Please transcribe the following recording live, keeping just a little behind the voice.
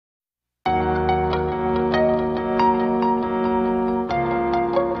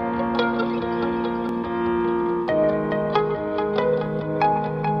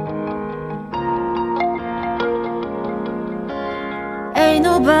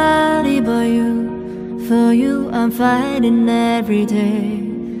for you I'm fighting every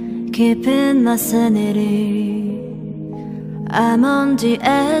day, keeping my sanity. I'm on the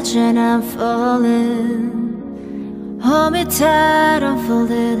edge and I'm falling. Hold me tight,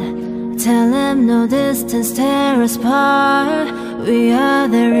 unfolded. Tell him no distance tear us apart. We are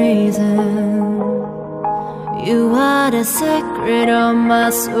the reason. You are the secret of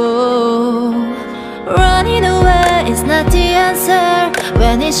my soul. Running away is not the answer.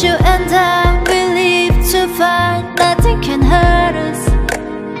 When it's you and I, we live to fight. Nothing can hurt us.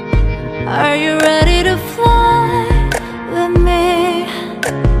 Are you ready to fly with me?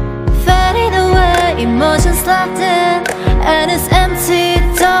 Fading away, emotions locked in, and it's empty,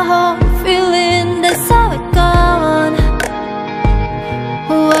 the whole feeling. That's how it goes.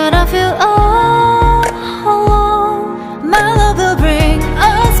 When I feel all alone, my love will bring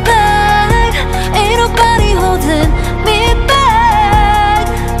us back. Ain't nobody holding me back.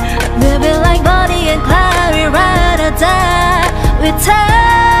 We'll be like Bonnie and Clyde, we ride or die. We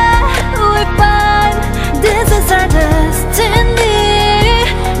tie, we find, this is our destiny.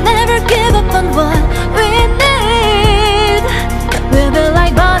 Never give up on what we need. We'll be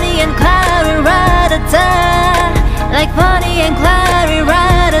like Bonnie and Clyde, we ride or die. Like Bonnie and Clyde, we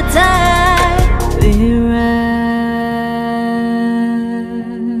ride or die. We ride.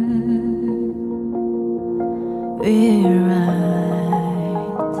 We ride.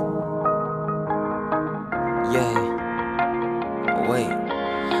 Yeah. Wait.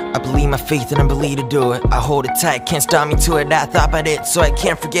 I believe my faith and I believe to do it. I hold it tight, can't stop me to it. I thought about it, so I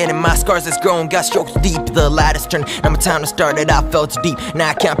can't forget it. My scars has grown, got strokes deep. The light has turned, now my time to start it. I felt too deep, now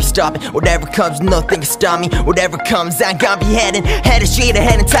I can't be stopping. Whatever comes, nothing can stop me. Whatever comes, I gotta be heading straight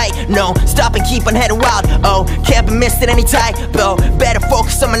ahead and tight. No, stop and keep on heading wild. Oh, can't be missed at any type. Though, better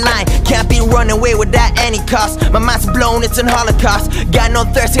focus on my line. Can't be running away without any cost. My mind's blown, it's an holocaust. Got no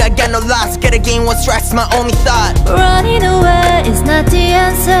thirst, I got no loss. Gotta gain what strikes my only thought. Running away is not the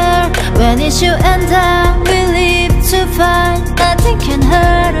answer. When it's you and I, we live to fight. Nothing can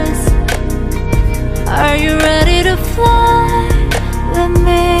hurt us. Are you ready to fly with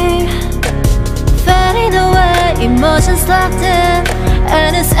me? Fading away, emotions locked in,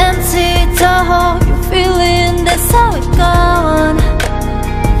 and it's empty, the whole you feeling. That's how it goes.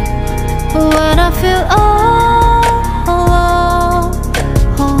 When I feel all alone,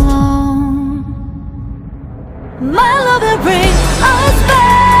 my love will bring us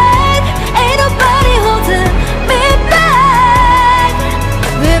back. Ain't nobody holding me back.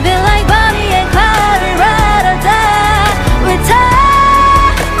 We'll be like Bonnie and Clyde, we ride or die. We tie.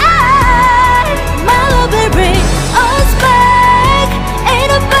 My love will bring us back. Ain't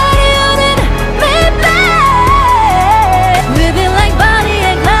nobody holding me back. We'll be like Bonnie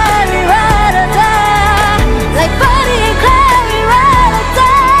and Clyde, we ride or die. Like Bonnie and Clyde, we ride or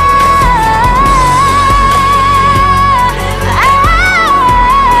die.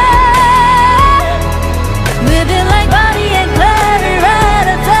 We've been like Bonnie and Clyde, we ride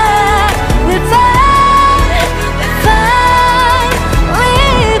or die. We fight, we fight, we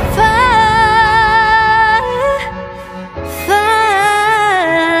fight,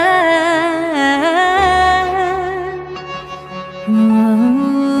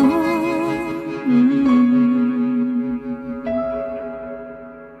 fight.